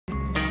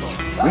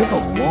We have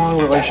a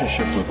long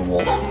relationship with the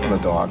wolf and the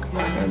dog,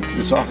 and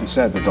it's often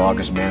said the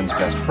dog is man's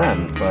best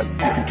friend, but you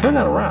can turn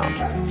that around.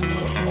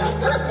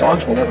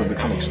 Dogs will never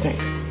become extinct.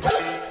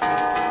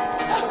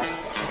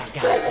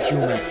 God's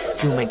the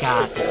human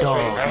God's the dog.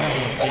 You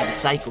can't see the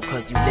cycle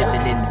cause you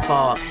living in the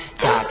fog.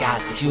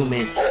 God's the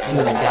human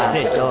God's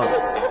the dog.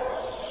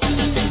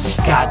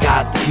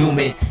 God's the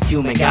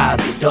human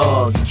God's the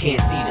dog. You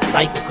can't see the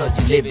cycle cause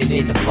you living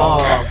in the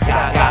fog.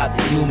 God's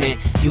the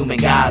human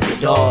God's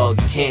the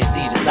dog. You can't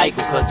see the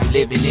cycle cause you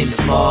living in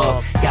the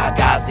fog.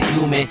 God's the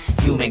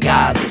human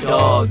God's the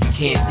dog. You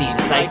can't see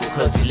the cycle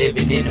cause you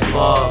living in the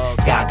fog.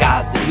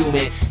 God's the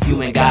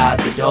human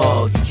God's the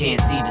dog. You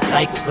can't see the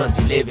cycle cause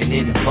you living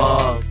in the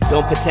fog.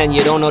 Don't pretend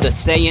you don't know the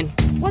saying.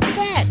 What's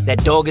that?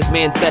 That dog is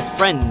man's best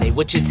friend. They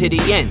with you to the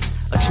end.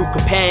 A true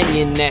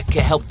companion that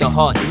can help the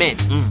heart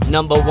mend.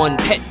 Number one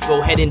pet,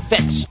 go ahead and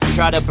fetch.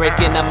 Try to break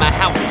into my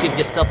house, give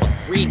yourself a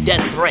free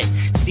death threat.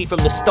 See from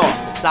the start,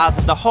 the size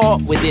of the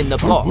heart within the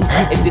bar.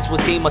 If this was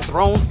Game of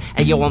Thrones,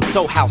 and yo, I'm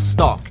so House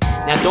Stark.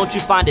 Now don't you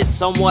find it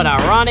somewhat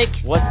ironic?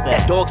 What's that?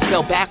 That dog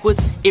spelled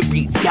backwards, it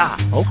reads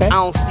God. Okay. I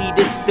don't see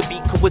this to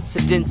be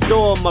coincidence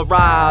or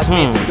mirage.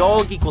 Man to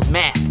dog equals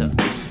master.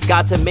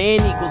 God to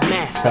man equals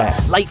master.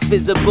 Facts. Life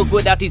is a book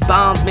without these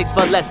bonds makes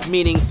for less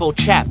meaningful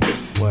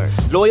chapters. Word.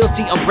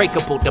 Loyalty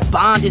unbreakable, the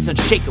bond is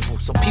unshakable.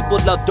 So people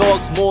love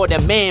dogs more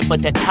than man,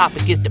 but that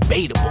topic is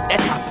debatable. That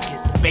topic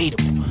is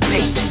debatable.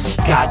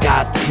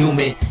 God's the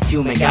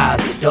human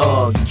God's the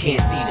dog. You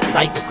can't see the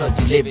cycle cause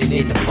you living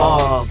in the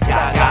fog.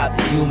 God's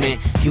the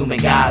human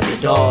God's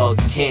the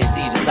dog. You can't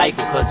see the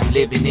cycle cause you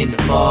living in the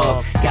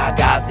fog.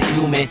 God's the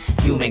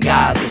human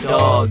God's the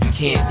dog. You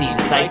can't see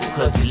the cycle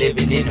cause you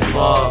living in the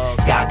fog.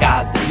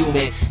 God's the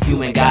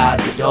human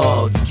God's the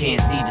dog. You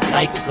can't see the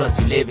cycle cause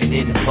you living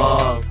in the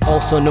fog.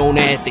 Also known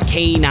as the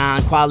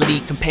canine,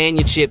 quality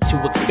companionship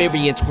to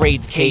experience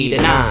grades K to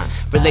 9.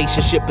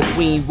 Relationship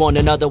between one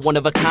another, one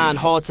of a kind,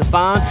 hard to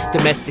find.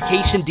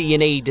 Domestication,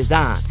 DNA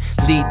design.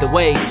 Lead the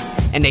way,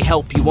 and they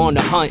help you on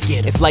the hunt.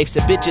 If life's a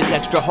bitch, it's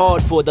extra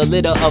hard for the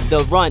litter of the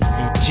runt.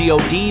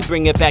 G.O.D.,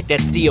 bring it back,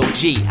 that's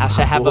D.O.G. I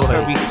should have a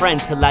furry friend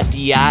till I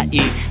D.I.E.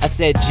 I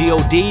said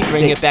G.O.D.,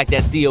 bring it back,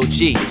 that's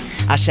D.O.G.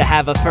 I should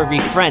have a furry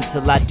friend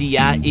till I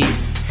D.I.E.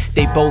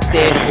 They both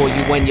there for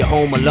you when you're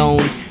home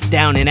alone.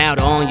 Down and out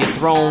on your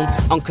throne.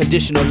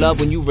 Unconditional love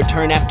when you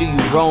return after you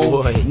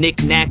roam.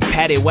 Knick-knack,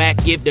 patty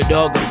whack, give the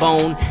dog a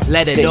bone.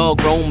 Let a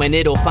dog roam and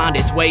it'll find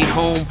its way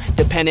home.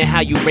 Depending how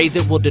you raise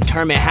it will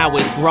determine how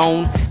it's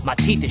grown. My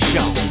teeth is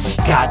shown.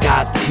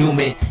 God's the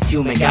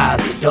human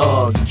God's the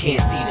dog. You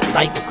can't see the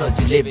cycle cause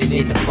you living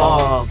in the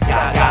fog.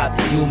 God's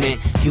the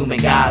human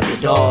God's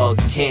the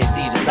dog. You can't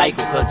see the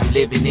cycle cause you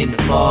living in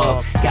the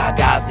fog.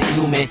 God's the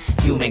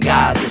human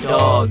God's the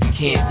dog. You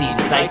can't see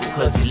the cycle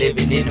cause you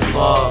living in the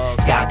fog.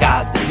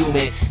 God's the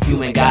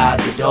human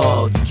God's the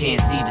dog. You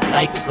can't see the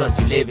cycle cause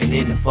you living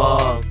in the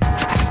fog.